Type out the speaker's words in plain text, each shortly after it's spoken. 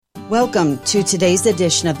Welcome to today's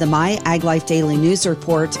edition of the MyAgLife Daily News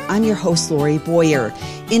Report. I'm your host, Lori Boyer.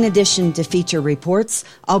 In addition to feature reports,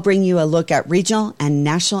 I'll bring you a look at regional and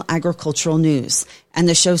national agricultural news. And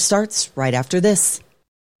the show starts right after this.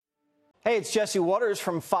 Hey, it's Jesse Waters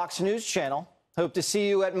from Fox News Channel. Hope to see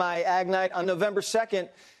you at my Ag Night on November 2nd.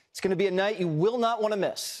 It's going to be a night you will not want to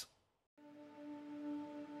miss.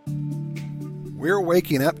 We're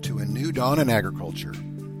waking up to a new dawn in agriculture.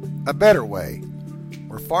 A better way,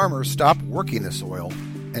 where farmers stop working the soil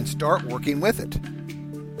and start working with it.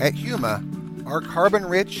 At Huma, our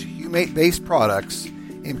carbon-rich, humate-based products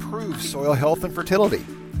improve soil health and fertility,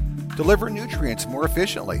 deliver nutrients more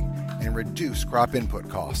efficiently, and reduce crop input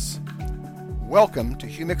costs. Welcome to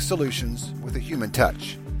Humic Solutions with a human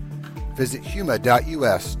touch. Visit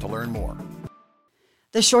huma.us to learn more.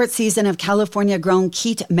 The short season of California-grown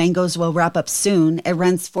Keat mangoes will wrap up soon. It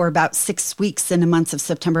runs for about 6 weeks in the months of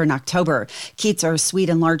September and October. Keats are a sweet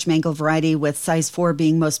and large mango variety, with size 4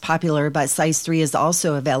 being most popular, but size 3 is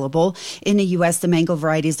also available. In the U.S., the mango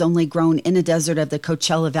variety is only grown in the desert of the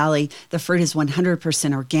Coachella Valley. The fruit is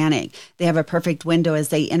 100% organic. They have a perfect window as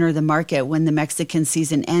they enter the market when the Mexican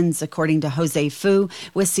season ends, according to Jose Fu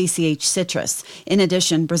with CCH Citrus. In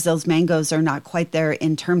addition, Brazil's mangoes are not quite there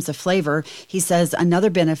in terms of flavor. He says another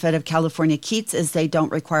benefit of California Keats is they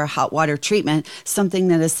don't require hot water treatment, something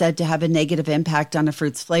that is said to have a negative impact on a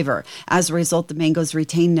fruit's flavor. As a result, the mangoes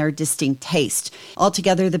retain their distinct taste.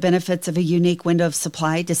 Altogether, the benefits of a unique window of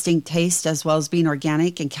supply, distinct taste, as well as being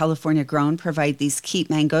organic and California grown provide these Keat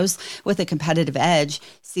mangoes with a competitive edge.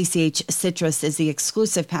 CCH Citrus is the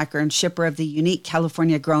exclusive packer and shipper of the unique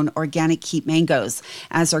California grown organic Keat mangoes.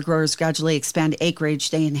 As our growers gradually expand acreage,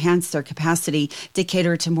 they enhance their capacity to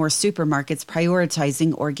cater to more supermarkets prioritizing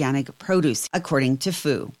organic produce, according to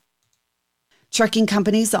Fu. Trucking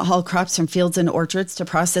companies that haul crops from fields and orchards to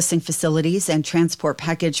processing facilities and transport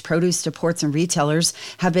packaged produce to ports and retailers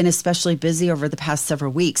have been especially busy over the past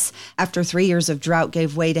several weeks. After 3 years of drought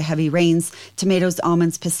gave way to heavy rains, tomatoes,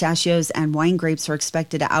 almonds, pistachios, and wine grapes are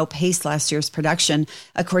expected to outpace last year's production,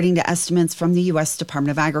 according to estimates from the U.S.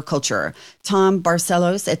 Department of Agriculture. Tom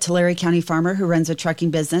Barcelos, a Tulare County farmer who runs a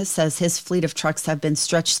trucking business, says his fleet of trucks have been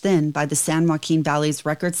stretched thin by the San Joaquin Valley's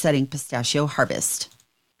record-setting pistachio harvest.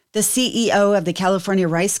 The CEO of the California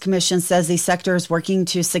Rice Commission says the sector is working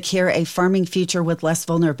to secure a farming future with less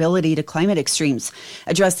vulnerability to climate extremes.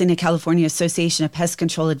 Addressing the California Association of Pest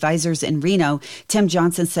Control Advisors in Reno, Tim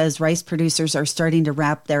Johnson says rice producers are starting to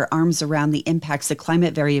wrap their arms around the impacts of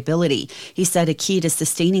climate variability. He said a key to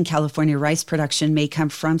sustaining California rice production may come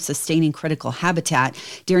from sustaining critical habitat.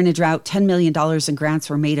 During a drought, $10 million in grants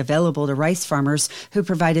were made available to rice farmers who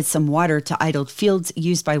provided some water to idled fields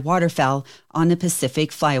used by waterfowl on the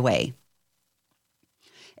Pacific Flyway.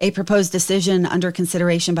 A proposed decision under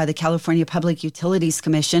consideration by the California Public Utilities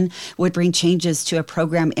Commission would bring changes to a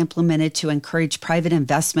program implemented to encourage private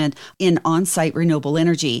investment in on-site renewable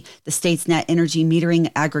energy. The state's Net Energy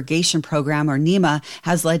Metering Aggregation Program, or NEMA,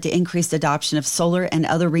 has led to increased adoption of solar and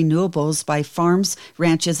other renewables by farms,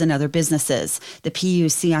 ranches, and other businesses. The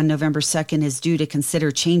PUC on November 2nd is due to consider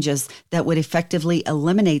changes that would effectively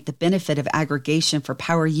eliminate the benefit of aggregation for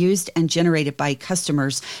power used and generated by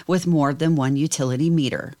customers with more than one utility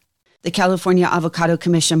meter. The California Avocado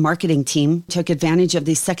Commission marketing team took advantage of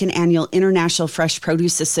the second annual International Fresh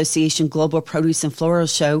Produce Association Global Produce and Floral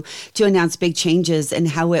Show to announce big changes in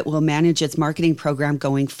how it will manage its marketing program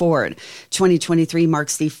going forward. 2023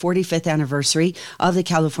 marks the 45th anniversary of the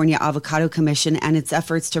California Avocado Commission and its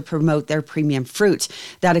efforts to promote their premium fruit.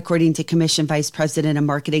 That, according to Commission Vice President of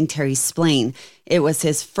Marketing Terry Splain. It was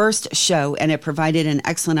his first show, and it provided an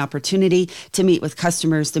excellent opportunity to meet with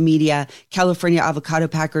customers, the media, California avocado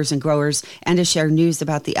packers and growers, and to share news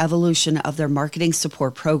about the evolution of their marketing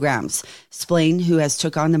support programs. Splain, who has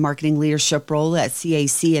took on the marketing leadership role at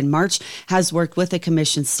CAC in March, has worked with the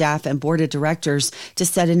commission staff and board of directors to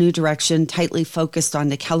set a new direction tightly focused on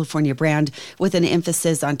the California brand with an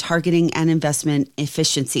emphasis on targeting and investment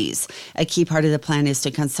efficiencies. A key part of the plan is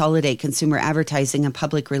to consolidate consumer advertising and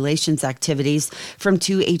public relations activities from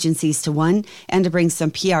 2 agencies to 1 and to bring some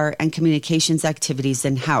PR and communications activities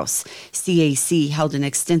in-house. CAC held an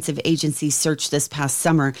extensive agency search this past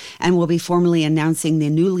summer and will be formally announcing the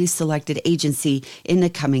newly selected agency in the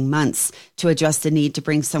coming months. To address the need to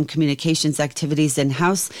bring some communications activities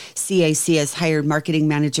in-house, CAC has hired marketing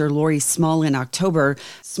manager Lori Small in October.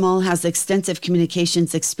 Small has extensive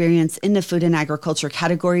communications experience in the food and agriculture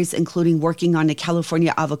categories, including working on the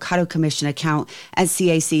California Avocado Commission account at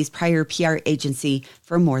CAC's prior PR agency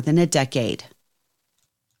for more than a decade.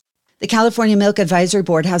 The California Milk Advisory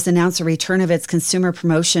Board has announced a return of its consumer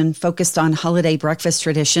promotion focused on holiday breakfast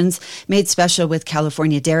traditions made special with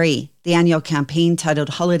California dairy. The annual campaign, titled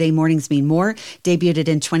Holiday Mornings Mean More, debuted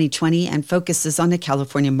in 2020 and focuses on the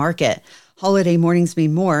California market. Holiday Mornings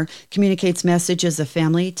Mean More communicates messages of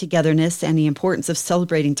family, togetherness, and the importance of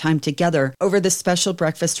celebrating time together over the special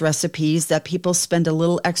breakfast recipes that people spend a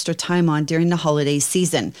little extra time on during the holiday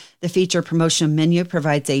season. The feature promotion menu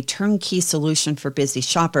provides a turnkey solution for busy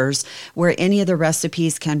shoppers, where any of the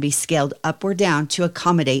recipes can be scaled up or down to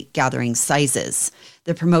accommodate gathering sizes.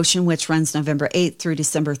 The promotion, which runs November 8th through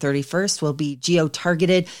December 31st, will be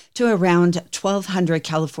geo-targeted to around 1,200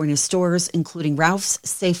 California stores, including Ralph's,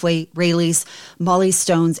 Safeway, Raley's, Molly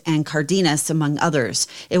Stone's, and Cardenas, among others.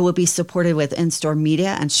 It will be supported with in-store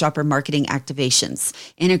media and shopper marketing activations.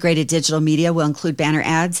 Integrated digital media will include banner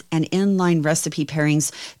ads and inline recipe pairings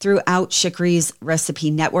throughout Chicory's Recipe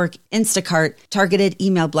Network, Instacart, targeted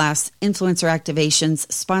email blasts, influencer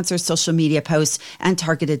activations, sponsored social media posts, and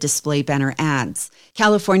targeted display banner ads.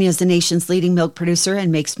 California is the nation's leading milk producer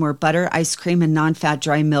and makes more butter, ice cream, and non-fat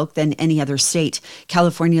dry milk than any other state.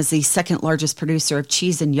 California is the second largest producer of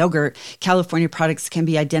cheese and yogurt. California products can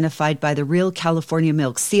be identified by the Real California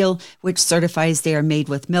Milk Seal, which certifies they are made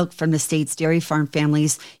with milk from the state's dairy farm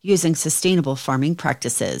families using sustainable farming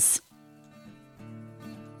practices.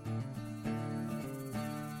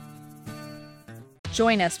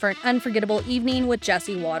 Join us for an unforgettable evening with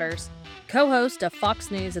Jesse Waters, co-host of Fox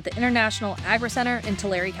News at the International Agri-Center in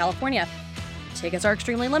Tulare, California. Tickets are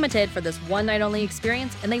extremely limited for this one-night-only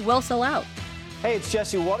experience, and they will sell out. Hey, it's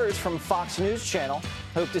Jesse Waters from Fox News Channel.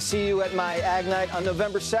 Hope to see you at my Ag Night on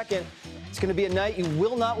November 2nd. It's going to be a night you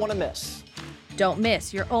will not want to miss. Don't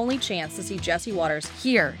miss your only chance to see Jesse Waters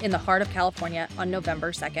here in the heart of California on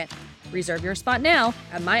November 2nd. Reserve your spot now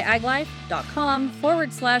at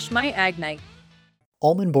myaglife.com/myagnite.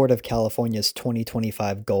 Almond Board of California's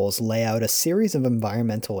 2025 goals lay out a series of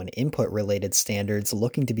environmental and input-related standards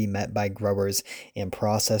looking to be met by growers and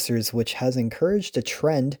processors, which has encouraged a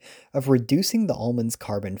trend of reducing the almond's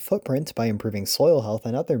carbon footprint by improving soil health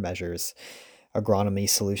and other measures. Agronomy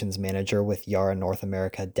Solutions Manager with Yara North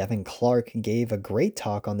America, Devin Clark, gave a great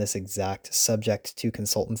talk on this exact subject to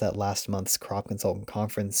consultants at last month's Crop Consultant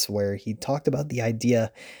Conference, where he talked about the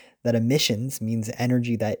idea that emissions means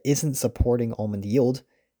energy that isn't supporting almond yield,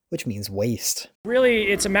 which means waste.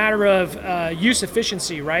 Really, it's a matter of use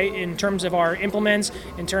efficiency, right? In terms of our implements,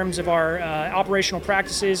 in terms of our operational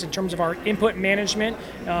practices, in terms of our input management,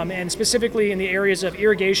 and specifically in the areas of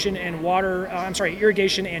irrigation and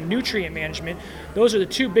irrigation and nutrient management. Those are the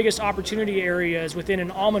two biggest opportunity areas within an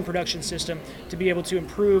almond production system to be able to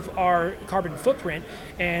improve our carbon footprint.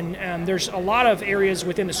 And there's a lot of areas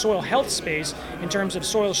within the soil health space in terms of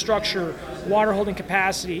soil structure, water holding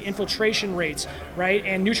capacity, infiltration rates, right,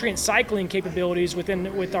 and nutrient cycling capabilities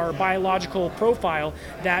with our biological profile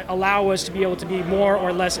that allow us to be able to be more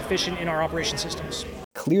or less efficient in our operation systems.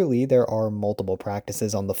 Clearly, there are multiple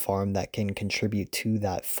practices on the farm that can contribute to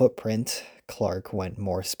that footprint. Clark went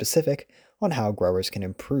more specific on how growers can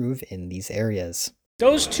improve in these areas.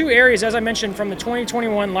 Those two areas, as I mentioned from the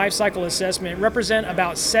 2021 life cycle assessment, represent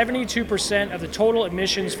about 72% of the total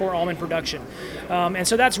emissions for almond production. And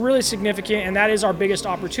so that's really significant, and that is our biggest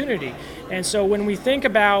opportunity. And so when we think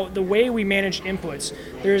about the way we manage inputs,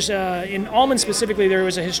 there's, in almonds specifically, there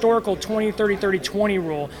was a historical 20-30-30-20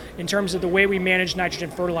 rule in terms of the way we manage nitrogen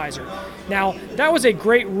fertilizer. Now, that was a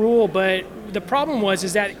great rule, but the problem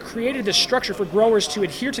is that it created the structure for growers to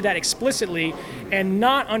adhere to that explicitly and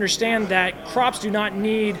not understand that crops do not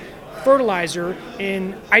need fertilizer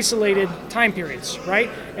in isolated time periods, right?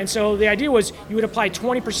 And so the idea was you would apply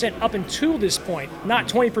 20% up until this point, not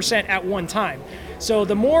 20% at one time. So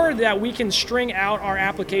the more that we can string out our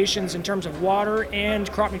applications in terms of water and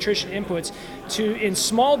crop nutrition inputs in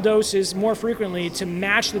small doses more frequently to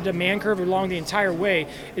match the demand curve along the entire way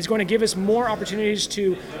is going to give us more opportunities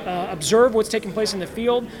to observe what's taking place in the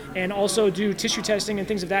field and also do tissue testing and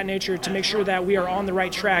things of that nature to make sure that we are on the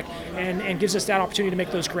right track and gives us that opportunity to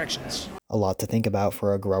make those corrections. A lot to think about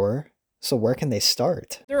for a grower. So where can they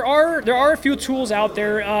start? There are a few tools out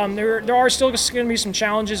there. There are still going to be some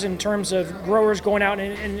challenges in terms of growers going out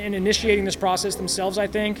and initiating this process themselves, I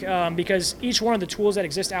think, because each one of the tools that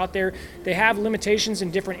exist out there, they have limitations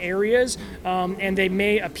in different areas, and they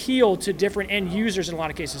may appeal to different end users in a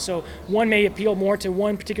lot of cases. So one may appeal more to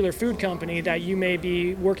one particular food company that you may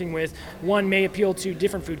be working with. One may appeal to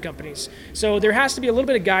different food companies. So there has to be a little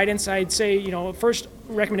bit of guidance. I'd say, first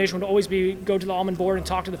recommendation would always be go to the Almond board and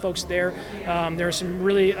talk to the folks there. There are some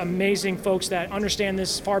really amazing folks that understand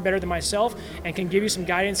this far better than myself and can give you some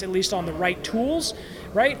guidance, at least on the right tools,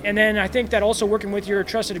 right? And then I think that also working with your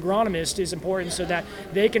trusted agronomist is important so that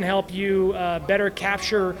they can help you better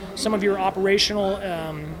capture some of your operational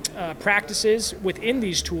practices within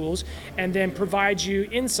these tools, and then provide you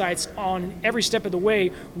insights on every step of the way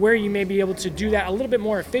where you may be able to do that a little bit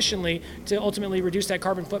more efficiently to ultimately reduce that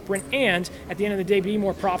carbon footprint and, at the end of the day, be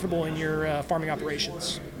more profitable in your farming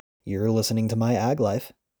operations. You're listening to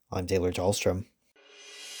MyAgLife. I'm Taylor Dahlstrom.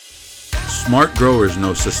 Smart growers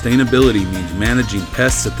know sustainability means managing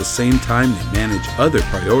pests at the same time they manage other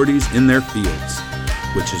priorities in their fields,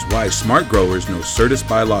 which is why smart growers know Certus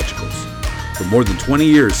Biologicals. For more than 20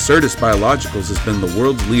 years, Certus Biologicals has been the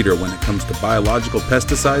world's leader when it comes to biological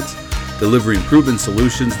pesticides, delivering proven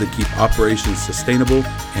solutions that keep operations sustainable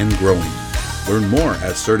and growing. Learn more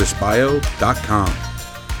at certusbio.com.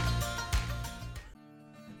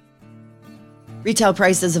 Retail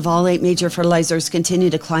prices of all 8 major fertilizers continue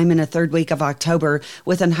to climb in a third week of October,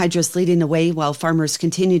 with anhydrous leading the way while farmers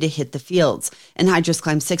continue to hit the fields. Anhydrous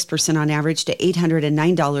climbed 6% on average to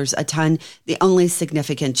 $809 a ton, the only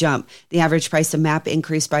significant jump. The average price of MAP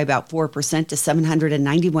increased by about 4% to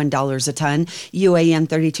 $791 a ton. UAN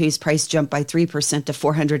 32's price jumped by 3% to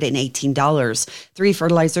 $418. 3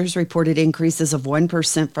 fertilizers reported increases of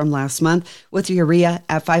 1% from last month, with urea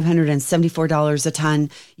at $574 a ton,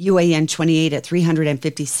 UAN 28 at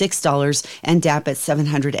 $356, and DAP at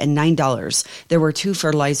 $709. There were 2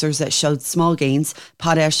 fertilizers that showed small gains,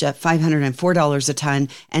 potash at $504 a ton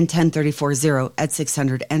and 1034-0 at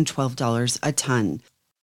 $612 a ton.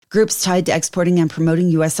 Groups tied to exporting and promoting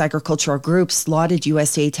U.S. agricultural groups lauded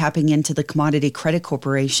USDA tapping into the Commodity Credit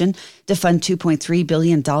Corporation to fund $2.3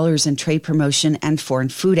 billion in trade promotion and foreign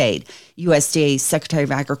food aid. USDA Secretary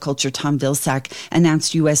of Agriculture Tom Vilsack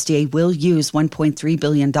announced USDA will use $1.3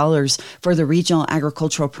 billion for the Regional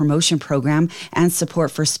Agricultural Promotion Program and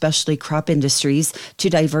support for specialty crop industries to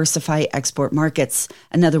diversify export markets.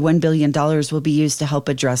 Another $1 billion will be used to help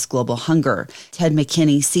address global hunger. Ted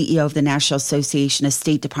McKinney, CEO of the National Association of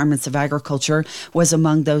State Departments of Agriculture, was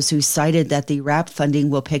among those who cited that the RAP funding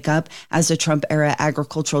will pick up as the Trump-era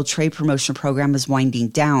agricultural trade promotion program is winding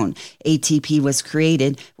down. ATP was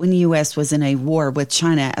created when the U.S. was in a war with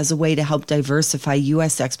China as a way to help diversify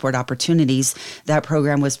U.S. export opportunities. That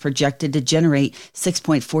program was projected to generate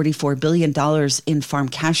 $6.44 billion in farm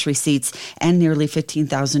cash receipts and nearly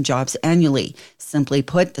 15,000 jobs annually. Simply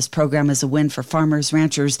put, this program is a win for farmers,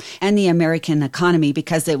 ranchers, and the American economy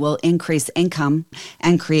because it will increase income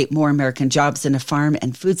and create more American jobs in the farm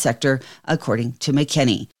and food sector, according to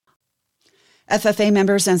McKinney. FFA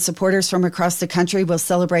members and supporters from across the country will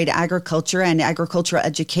celebrate agriculture and agricultural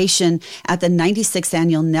education at the 96th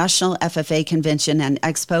Annual National FFA Convention and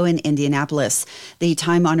Expo in Indianapolis. The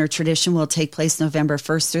time-honored tradition will take place November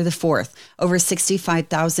 1st through the 4th. Over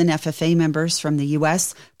 65,000 FFA members from the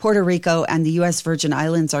U.S., Puerto Rico, and the U.S. Virgin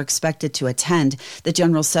Islands are expected to attend. The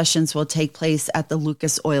general sessions will take place at the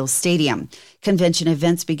Lucas Oil Stadium. Convention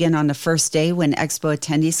events begin on the first day when Expo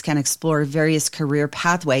attendees can explore various career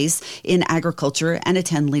pathways in agriculture and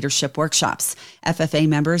attend leadership workshops. FFA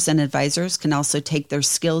members and advisors can also take their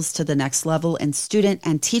skills to the next level in student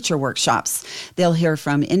and teacher workshops. They'll hear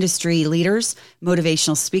from industry leaders,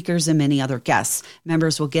 motivational speakers, and many other guests.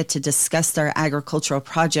 Members will get to discuss their agricultural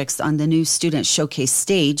projects on the new Student Showcase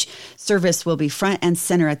stage. Service will be front and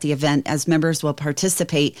center at the event as members will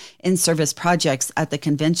participate in service projects at the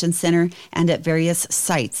Convention Center and at various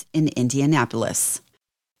sites in Indianapolis.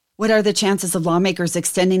 What are the chances of lawmakers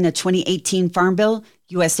extending the 2018 Farm Bill?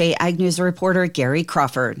 USA Ag News reporter Gary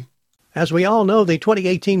Crawford. As we all know, the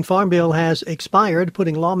 2018 Farm Bill has expired,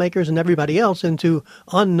 putting lawmakers and everybody else into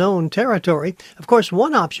unknown territory. Of course,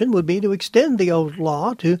 one option would be to extend the old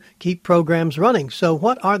law to keep programs running. So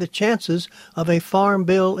what are the chances of a Farm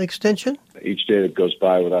Bill extension? Each day that goes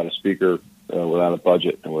by without a speaker, without a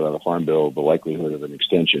budget, and without a Farm Bill, the likelihood of an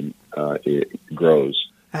extension it grows.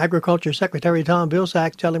 Agriculture Secretary Tom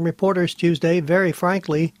Vilsack telling reporters Tuesday, very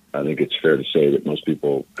frankly, I think it's fair to say that most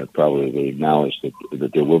people have probably acknowledged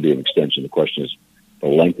that there will be an extension. The question is the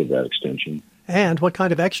length of that extension. And what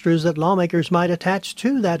kind of extras that lawmakers might attach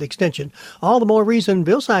to that extension. All the more reason,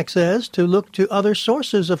 Vilsack says, to look to other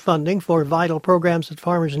sources of funding for vital programs that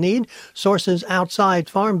farmers need, sources outside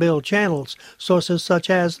Farm Bill channels, sources such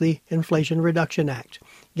as the Inflation Reduction Act.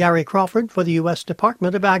 Gary Crawford for the U.S.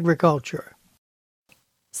 Department of Agriculture.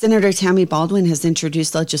 Senator Tammy Baldwin has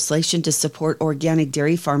introduced legislation to support organic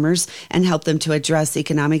dairy farmers and help them to address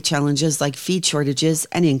economic challenges like feed shortages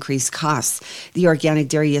and increased costs. The Organic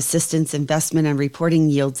Dairy Assistance Investment and Reporting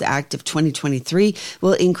Yields Act of 2023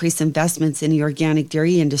 will increase investments in the organic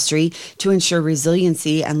dairy industry to ensure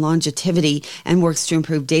resiliency and longevity, and works to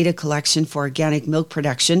improve data collection for organic milk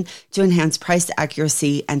production to enhance price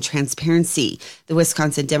accuracy and transparency. The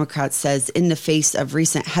Wisconsin Democrat says in the face of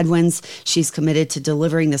recent headwinds, she's committed to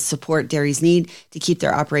delivering the support dairies need to keep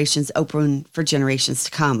their operations open for generations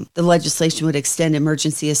to come. The legislation would extend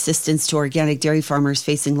emergency assistance to organic dairy farmers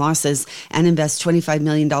facing losses and invest $25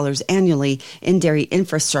 million annually in dairy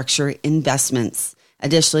infrastructure investments.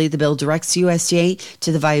 Additionally, the bill directs USDA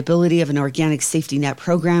to the viability of an organic safety net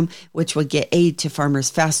program, which would get aid to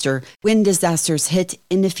farmers faster when disasters hit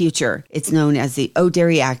in the future. It's known as the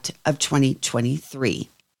O-Dairy Act of 2023.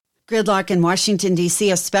 Gridlock in Washington,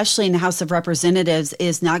 D.C., especially in the House of Representatives,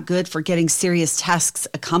 is not good for getting serious tasks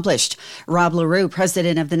accomplished. Rob LaRue,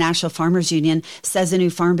 president of the National Farmers Union, says a new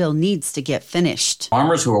farm bill needs to get finished.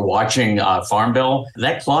 Farmers who are watching Farm Bill,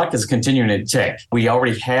 that clock is continuing to tick. We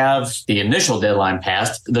already have the initial deadline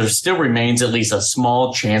passed. There still remains at least a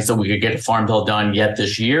small chance that we could get a Farm Bill done yet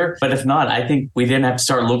this year. But if not, I think we then have to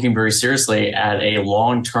start looking very seriously at a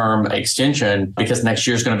long-term extension, because next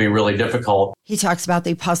year is going to be really difficult. He talks about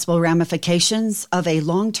the possible ramifications of a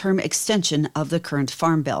long-term extension of the current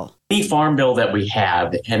Farm Bill. Any farm bill that we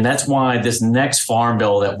have, and that's why this next farm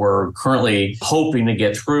bill that we're currently hoping to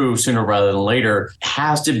get through sooner rather than later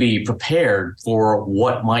has to be prepared for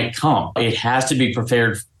what might come. It has to be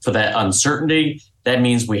prepared for that uncertainty. That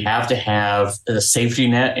means we have to have a safety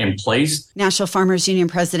net in place. National Farmers Union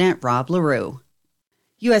President Rob LaRue.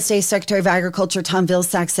 USDA Secretary of Agriculture Tom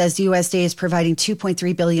Vilsack says USDA is providing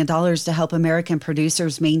 $2.3 billion to help American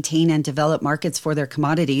producers maintain and develop markets for their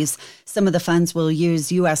commodities. Some of the funds will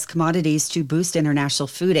use U.S. commodities to boost international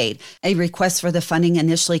food aid. A request for the funding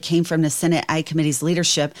initially came from the Senate Ag Committee's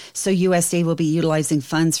leadership, so USDA will be utilizing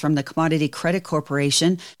funds from the Commodity Credit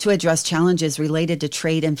Corporation to address challenges related to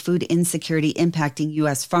trade and food insecurity impacting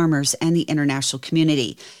U.S. farmers and the international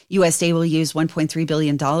community. USDA will use $1.3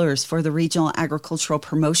 billion for the Regional Agricultural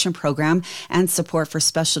Promotion Program and support for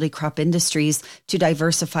specialty crop industries to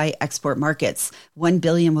diversify export markets. $1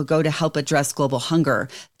 billion will go to help address global hunger.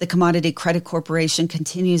 The Commodity Credit Corporation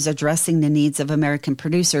continues addressing the needs of American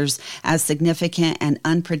producers as significant and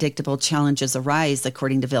unpredictable challenges arise,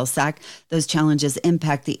 according to Vilsack. Those challenges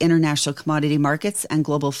impact the international commodity markets and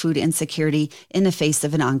global food insecurity in the face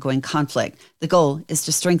of an ongoing conflict. The goal is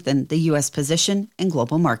to strengthen the U.S. position in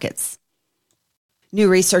global markets. New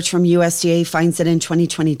research from USDA finds that in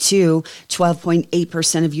 2022,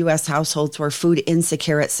 12.8% of U.S. households were food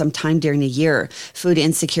insecure at some time during the year. Food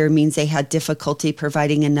insecure means they had difficulty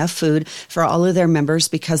providing enough food for all of their members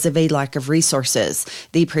because of a lack of resources.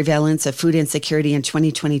 The prevalence of food insecurity in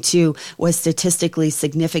 2022 was statistically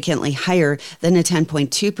significantly higher than the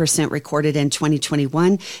 10.2% recorded in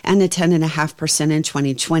 2021 and the 10.5% in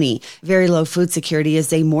 2020. Very low food security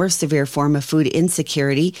is a more severe form of food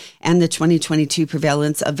insecurity, and the 2022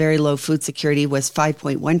 prevalence of very low food security was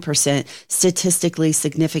 5.1%, statistically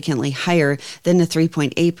significantly higher than the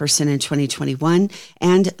 3.8% in 2021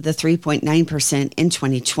 and the 3.9% in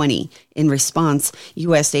 2020. In response,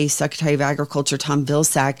 USDA Secretary of Agriculture Tom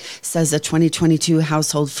Vilsack says the 2022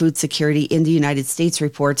 household food security in the United States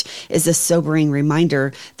report is a sobering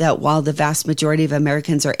reminder that while the vast majority of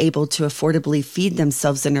Americans are able to affordably feed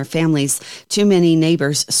themselves and their families, too many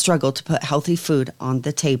neighbors struggle to put healthy food on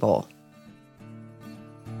the table.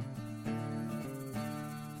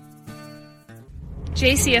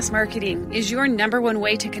 JCS Marketing is your #1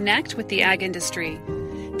 way to connect with the ag industry.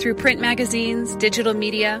 Through print magazines, digital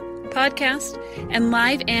media, podcast, and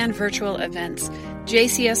live and virtual events,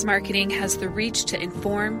 JCS Marketing has the reach to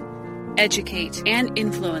inform, educate, and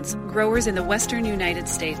influence growers in the western United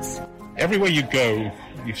States. Everywhere you go,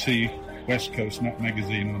 you see West Coast Nut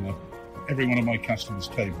Magazine on every one of my customers'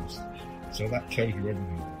 tables. So that tells you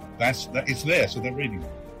everything. It's there, so they're reading it.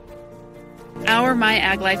 Our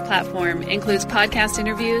MyAgLife platform includes podcast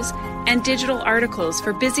interviews and digital articles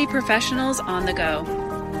for busy professionals on the go.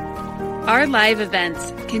 Our live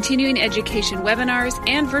events, continuing education webinars,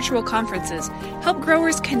 and virtual conferences help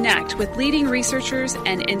growers connect with leading researchers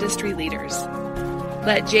and industry leaders.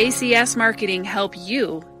 Let JCS Marketing help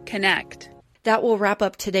you connect. That will wrap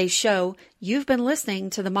up today's show. You've been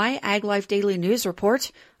listening to the MyAgLife Daily News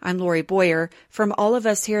Report. I'm Lori Boyer. From all of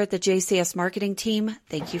us here at the JCS Marketing team,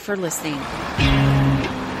 thank you for listening.